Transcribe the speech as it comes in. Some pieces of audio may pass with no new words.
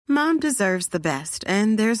Mom deserves the best,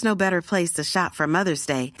 and there's no better place to shop for Mother's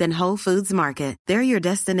Day than Whole Foods Market. They're your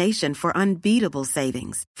destination for unbeatable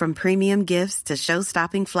savings, from premium gifts to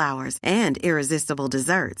show-stopping flowers and irresistible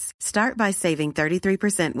desserts. Start by saving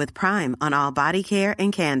 33% with Prime on all body care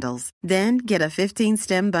and candles. Then get a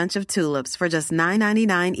 15-stem bunch of tulips for just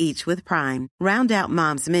 $9.99 each with Prime. Round out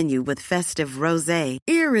Mom's menu with festive rosé,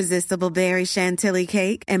 irresistible berry chantilly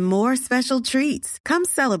cake, and more special treats. Come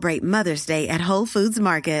celebrate Mother's Day at Whole Foods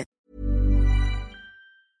Market.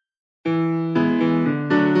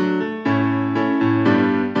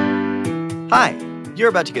 Hi, you're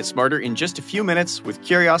about to get smarter in just a few minutes with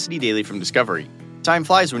Curiosity Daily from Discovery. Time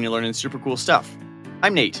flies when you're learning super cool stuff.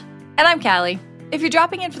 I'm Nate. And I'm Callie. If you're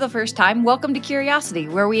dropping in for the first time, welcome to Curiosity,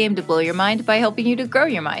 where we aim to blow your mind by helping you to grow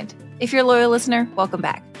your mind. If you're a loyal listener, welcome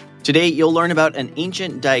back. Today, you'll learn about an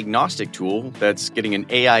ancient diagnostic tool that's getting an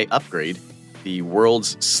AI upgrade, the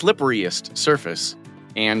world's slipperiest surface,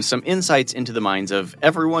 and some insights into the minds of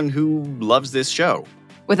everyone who loves this show.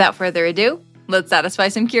 Without further ado, let's satisfy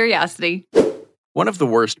some curiosity. One of the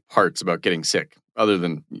worst parts about getting sick, other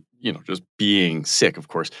than, just being sick, of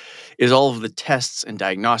course, is all of the tests and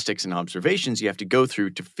diagnostics and observations you have to go through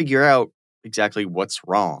to figure out exactly what's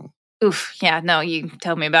wrong. Oof, yeah, no, you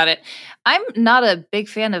tell me about it. I'm not a big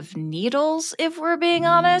fan of needles, if we're being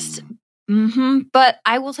honest. But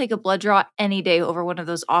I will take a blood draw any day over one of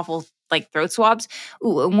those awful, throat swabs.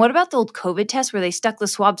 Ooh, and what about the old COVID test where they stuck the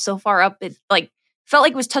swab so far up it, felt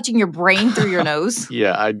like it was touching your brain through your nose?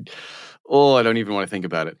 Yeah, I don't even want to think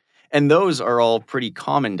about it. And those are all pretty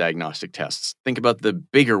common diagnostic tests. Think about the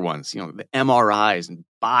bigger ones, the MRIs and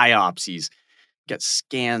biopsies. Get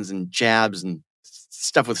scans and jabs and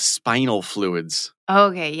stuff with spinal fluids.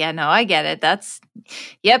 Okay, yeah, no, I get it.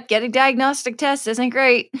 Getting diagnostic tests isn't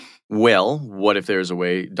great. Well, what if there's a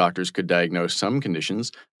way doctors could diagnose some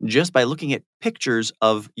conditions just by looking at pictures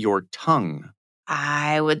of your tongue?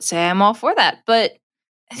 I would say I'm all for that, but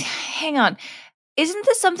hang on. Isn't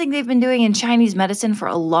this something they've been doing in Chinese medicine for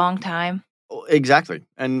a long time? Exactly,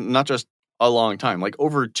 and not just a long time,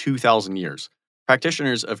 over 2,000 years.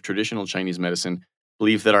 Practitioners of traditional Chinese medicine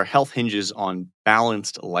believe that our health hinges on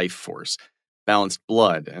balanced life force, balanced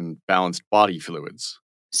blood, and balanced body fluids.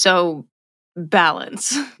 So,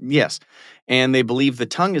 balance. Yes, and they believe the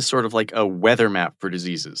tongue is sort of like a weather map for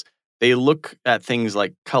diseases. They look at things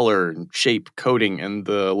like color, shape, coating, and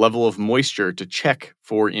the level of moisture to check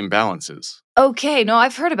for imbalances. Okay, no,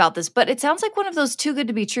 I've heard about this, but it sounds like one of those too good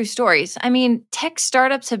to be true stories. I mean, tech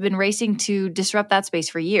startups have been racing to disrupt that space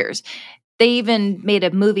for years. They even made a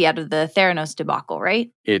movie out of the Theranos debacle, right?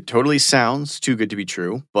 It totally sounds too good to be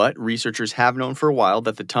true, but researchers have known for a while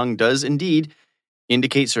that the tongue does indeed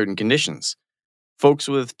indicate certain conditions. Folks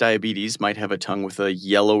with diabetes might have a tongue with a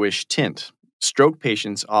yellowish tint. Stroke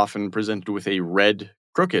patients often presented with a red,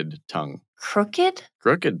 crooked tongue. Crooked?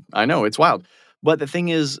 Crooked. I know, it's wild. But the thing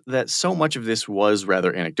is that so much of this was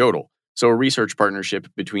rather anecdotal. So a research partnership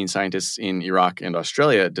between scientists in Iraq and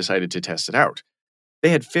Australia decided to test it out. They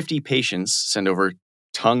had 50 patients send over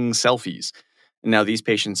tongue selfies. And now these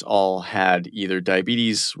patients all had either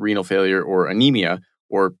diabetes, renal failure, or anemia,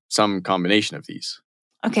 or some combination of these.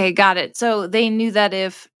 Okay, got it. So they knew that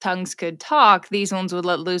if tongues could talk, these ones would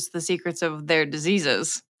let loose the secrets of their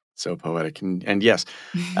diseases. So poetic. And yes,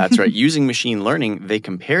 that's right. Using machine learning, they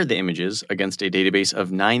compared the images against a database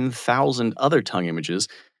of 9,000 other tongue images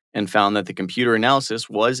and found that the computer analysis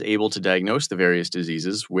was able to diagnose the various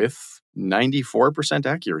diseases with 94%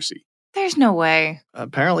 accuracy. There's no way.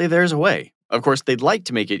 Apparently, there's a way. Of course, they'd like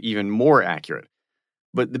to make it even more accurate.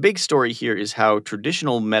 But the big story here is how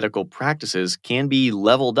traditional medical practices can be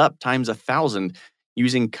leveled up times 1,000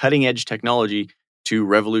 using cutting-edge technology to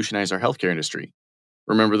revolutionize our healthcare industry.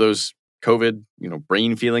 Remember those COVID,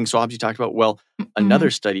 brain feeling swabs you talked about? Well,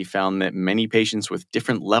 another study found that many patients with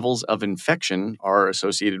different levels of infection are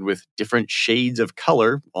associated with different shades of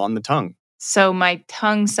color on the tongue. So my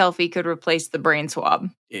tongue selfie could replace the brain swab.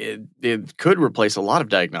 It could replace a lot of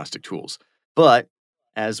diagnostic tools. But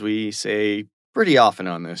as we say pretty often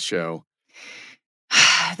on this show,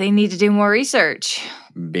 they need to do more research.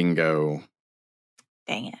 Bingo.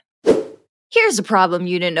 Dang it. Here's a problem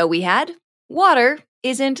you didn't know we had. Water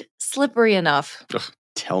isn't slippery enough. Ugh,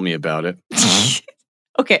 tell me about it.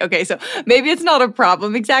 Okay, so maybe it's not a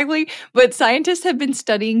problem exactly, but scientists have been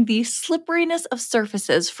studying the slipperiness of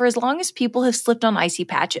surfaces for as long as people have slipped on icy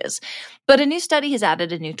patches. But a new study has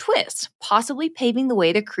added a new twist, possibly paving the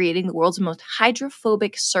way to creating the world's most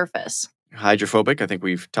hydrophobic surface. Hydrophobic, I think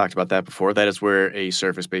we've talked about that before. That is where a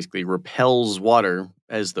surface basically repels water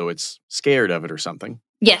as though it's scared of it or something.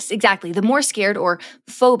 Yes, exactly. The more scared or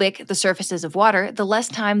phobic the surface is of water, the less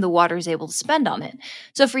time the water is able to spend on it.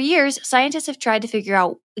 So for years, scientists have tried to figure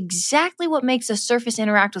out exactly what makes a surface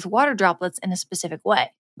interact with water droplets in a specific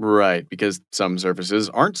way. Right, because some surfaces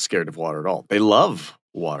aren't scared of water at all. They love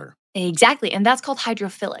water. Exactly, and that's called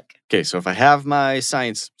hydrophilic. Okay, so if I have my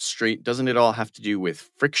science straight, doesn't it all have to do with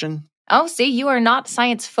friction? Oh, see, you are not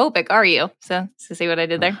science phobic, are you? So see what I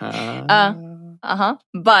did there?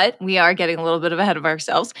 But we are getting a little bit ahead of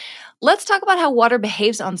ourselves. Let's talk about how water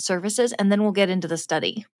behaves on surfaces, and then we'll get into the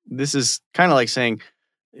study. This is kind of like saying,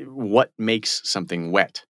 what makes something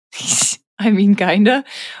wet? I mean, kinda.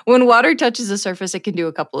 When water touches a surface, it can do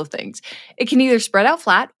a couple of things. It can either spread out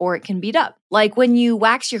flat or it can beat up. Like when you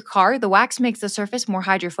wax your car, the wax makes the surface more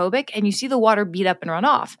hydrophobic and you see the water beat up and run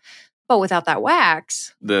off. But without that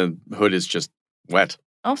wax, the hood is just wet.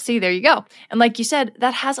 Oh, see, there you go. And like you said,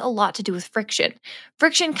 that has a lot to do with friction.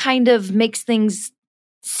 Friction kind of makes things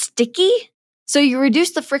sticky. So you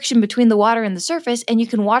reduce the friction between the water and the surface and you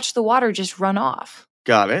can watch the water just run off.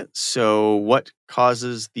 Got it. So what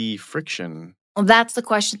causes the friction? Well, that's the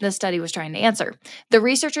question this study was trying to answer. The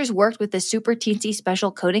researchers worked with this super teensy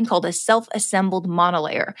special coating called a self-assembled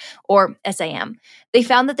monolayer, or SAM. They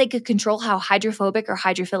found that they could control how hydrophobic or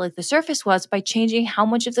hydrophilic the surface was by changing how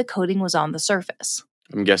much of the coating was on the surface.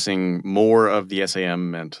 I'm guessing more of the SAM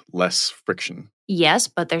meant less friction. Yes,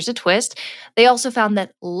 but there's a twist. They also found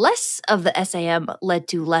that less of the SAM led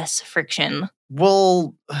to less friction.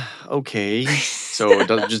 Well, okay. So it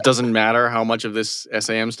just doesn't matter how much of this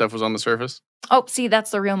SAM stuff was on the surface? Oh, see,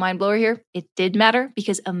 that's the real mind blower here. It did matter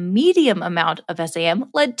because a medium amount of SAM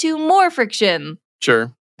led to more friction.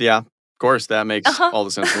 Sure. Yeah, of course, that makes all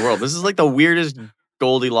the sense in the world. This is like the weirdest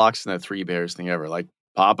Goldilocks and the Three Bears thing ever. Like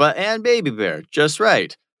Papa and Baby Bear, just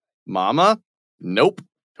right. Mama, nope,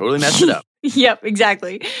 totally messed it up. Yep,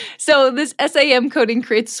 exactly. So this SAM coating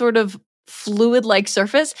creates sort of fluid-like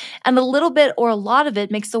surface, and a little bit or a lot of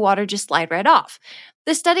it makes the water just slide right off.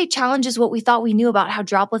 This study challenges what we thought we knew about how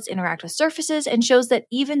droplets interact with surfaces and shows that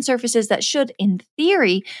even surfaces that should, in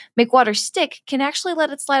theory, make water stick can actually let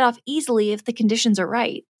it slide off easily if the conditions are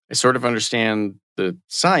right. I sort of understand the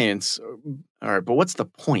science. All right, but what's the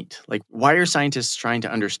point? Like, why are scientists trying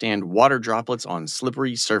to understand water droplets on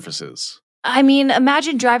slippery surfaces? I mean,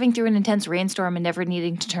 imagine driving through an intense rainstorm and never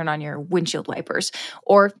needing to turn on your windshield wipers,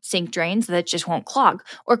 or sink drains that just won't clog,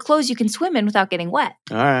 or clothes you can swim in without getting wet.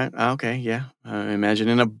 All right, okay, yeah. Imagine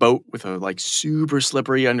in a boat with a super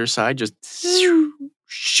slippery underside just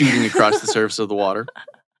shooting across the surface of the water.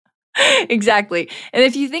 Exactly. And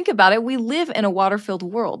if you think about it, we live in a water-filled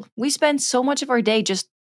world. We spend so much of our day just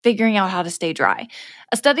figuring out how to stay dry.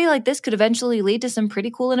 A study like this could eventually lead to some pretty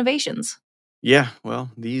cool innovations. Yeah,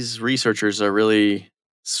 well, these researchers are really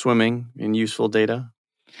swimming in useful data.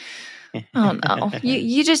 Oh no.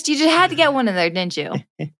 You just had to get one in there, didn't you?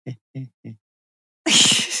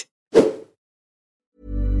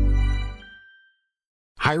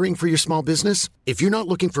 Hiring for your small business? If you're not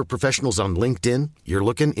looking for professionals on LinkedIn, you're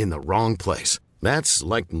looking in the wrong place. That's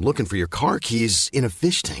like looking for your car keys in a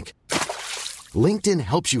fish tank. LinkedIn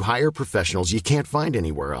helps you hire professionals you can't find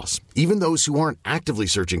anywhere else, even those who aren't actively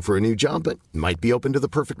searching for a new job but might be open to the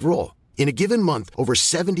perfect role. In a given month, over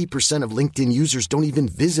 70% of LinkedIn users don't even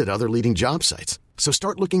visit other leading job sites. So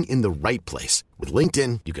start looking in the right place. With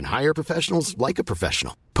LinkedIn, you can hire professionals like a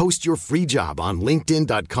professional. Post your free job on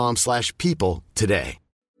linkedin.com/people today.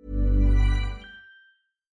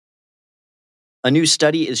 A new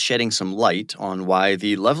study is shedding some light on why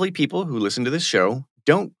the lovely people who listen to this show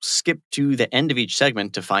don't skip to the end of each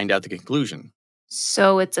segment to find out the conclusion.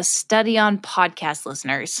 So it's a study on podcast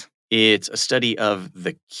listeners. It's a study of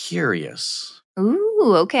the curious.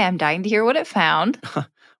 Ooh, okay. I'm dying to hear what it found.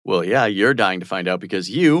 Well, yeah, you're dying to find out because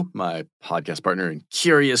you, my podcast partner in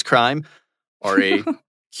Curious Crime, are a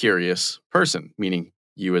curious person, meaning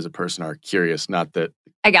you as a person are curious, not that...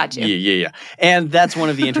 I got you. Yeah. And that's one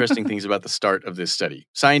of the interesting things about the start of this study.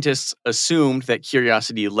 Scientists assumed that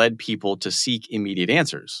curiosity led people to seek immediate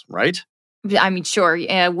answers, right? I mean, sure.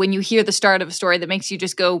 When you hear the start of a story that makes you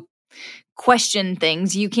just go question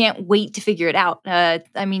things, you can't wait to figure it out. I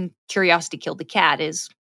mean, curiosity killed the cat is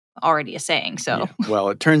already a saying, so. Yeah. Well,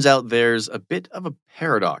 it turns out there's a bit of a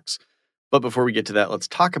paradox. But before we get to that, let's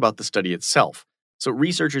talk about the study itself. So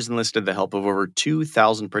researchers enlisted the help of over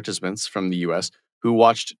 2,000 participants from the U.S. who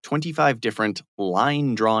watched 25 different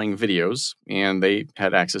line drawing videos, and they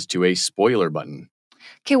had access to a spoiler button.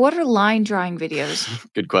 Okay, what are line drawing videos?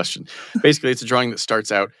 Good question. Basically, it's a drawing that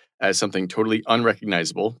starts out as something totally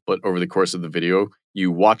unrecognizable, but over the course of the video,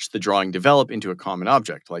 you watch the drawing develop into a common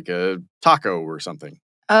object, like a taco or something.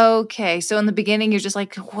 Okay, so in the beginning, you're just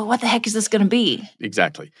like, well, what the heck is this going to be?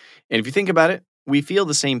 Exactly. And if you think about it, we feel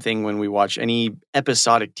the same thing when we watch any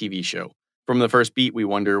episodic TV show. From the first beat, we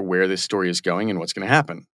wonder where this story is going and what's going to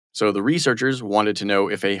happen. So the researchers wanted to know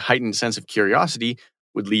if a heightened sense of curiosity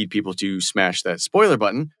would lead people to smash that spoiler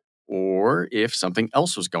button, or if something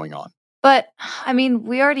else was going on. But, I mean,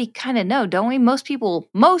 we already kind of know, don't we? Most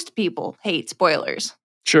people hate spoilers.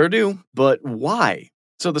 Sure do, but why?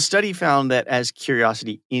 So the study found that as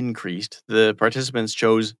curiosity increased, the participants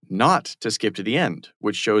chose not to skip to the end,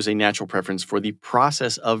 which shows a natural preference for the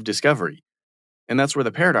process of discovery. And that's where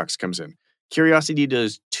the paradox comes in. Curiosity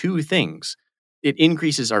does two things. It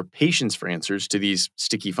increases our patience for answers to these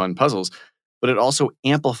sticky, fun puzzles, but it also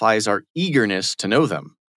amplifies our eagerness to know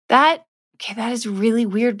them. That is really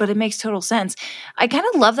weird, but it makes total sense. I kind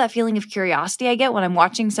of love that feeling of curiosity I get when I'm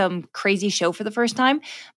watching some crazy show for the first time,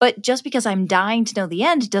 but just because I'm dying to know the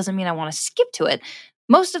end doesn't mean I want to skip to it.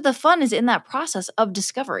 Most of the fun is in that process of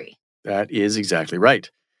discovery. That is exactly right.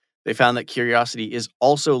 They found that curiosity is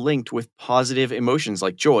also linked with positive emotions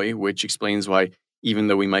like joy, which explains why, even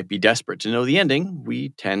though we might be desperate to know the ending, we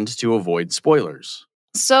tend to avoid spoilers.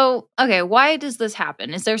 So, okay, why does this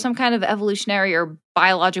happen? Is there some kind of evolutionary or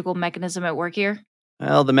biological mechanism at work here?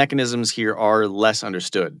 Well, the mechanisms here are less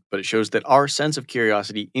understood, but it shows that our sense of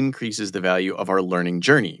curiosity increases the value of our learning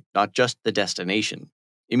journey, not just the destination.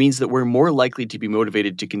 It means that we're more likely to be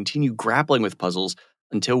motivated to continue grappling with puzzles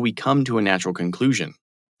until we come to a natural conclusion.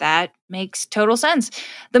 That makes total sense.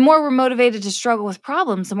 The more we're motivated to struggle with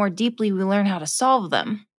problems, the more deeply we learn how to solve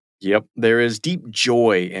them. Yep, there is deep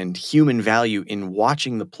joy and human value in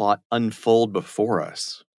watching the plot unfold before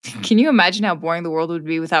us. Can you imagine how boring the world would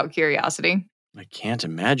be without curiosity? I can't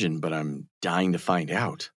imagine, but I'm dying to find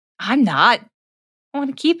out. I'm not. I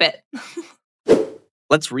want to keep it.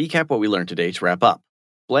 Let's recap what we learned today to wrap up.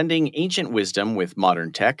 Blending ancient wisdom with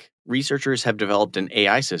modern tech, researchers have developed an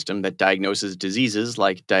AI system that diagnoses diseases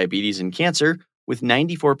like diabetes and cancer with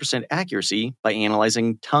 94% accuracy by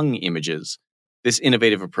analyzing tongue images. This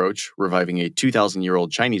innovative approach, reviving a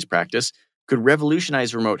 2,000-year-old Chinese practice, could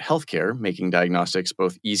revolutionize remote healthcare, making diagnostics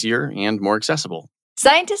both easier and more accessible.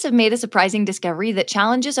 Scientists have made a surprising discovery that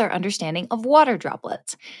challenges our understanding of water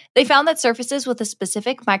droplets. They found that surfaces with a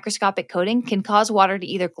specific microscopic coating can cause water to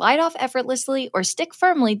either glide off effortlessly or stick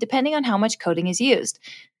firmly depending on how much coating is used.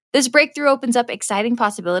 This breakthrough opens up exciting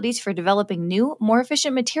possibilities for developing new, more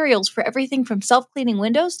efficient materials for everything from self-cleaning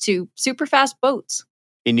windows to super-fast boats.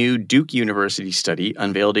 A new Duke University study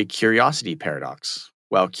unveiled a curiosity paradox.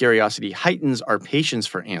 While curiosity heightens our patience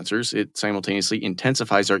for answers, it simultaneously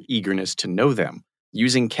intensifies our eagerness to know them.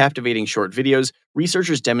 Using captivating short videos,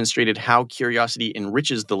 researchers demonstrated how curiosity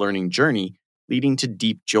enriches the learning journey, leading to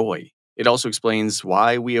deep joy. It also explains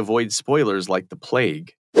why we avoid spoilers like the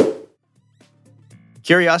plague.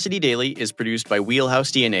 Curiosity Daily is produced by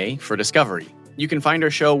Wheelhouse DNA for Discovery. You can find our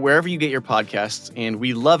show wherever you get your podcasts, and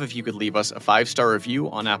we'd love if you could leave us a 5-star review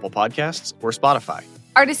on Apple Podcasts or Spotify.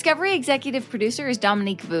 Our Discovery executive producer is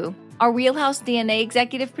Dominique Vu. Our Wheelhouse DNA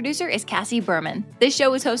executive producer is Cassie Berman. This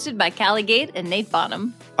show is hosted by Callie Gade and Nate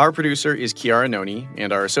Bonham. Our producer is Kiara Noni,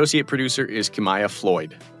 and our associate producer is Kimaya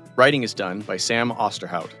Floyd. Writing is done by Sam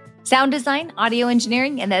Osterhout. Sound design, audio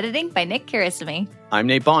engineering, and editing by Nick Karasamy. I'm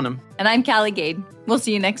Nate Bonham. And I'm Callie Gade. We'll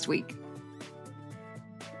see you next week.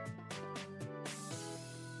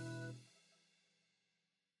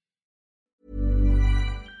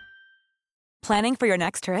 Planning for your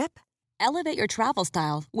next trip? Elevate your travel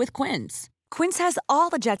style with Quince. Quince has all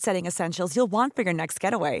the jet-setting essentials you'll want for your next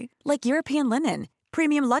getaway, like European linen,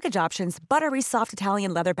 premium luggage options, buttery soft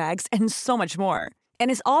Italian leather bags, and so much more. And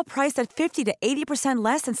is all priced at 50 to 80%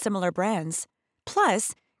 less than similar brands.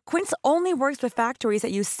 Plus, Quince only works with factories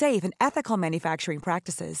that use safe and ethical manufacturing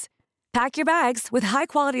practices. Pack your bags with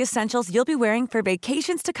high-quality essentials you'll be wearing for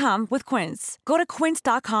vacations to come with Quince. Go to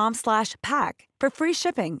quince.com/pack for free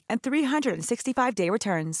shipping and 365-day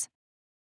returns.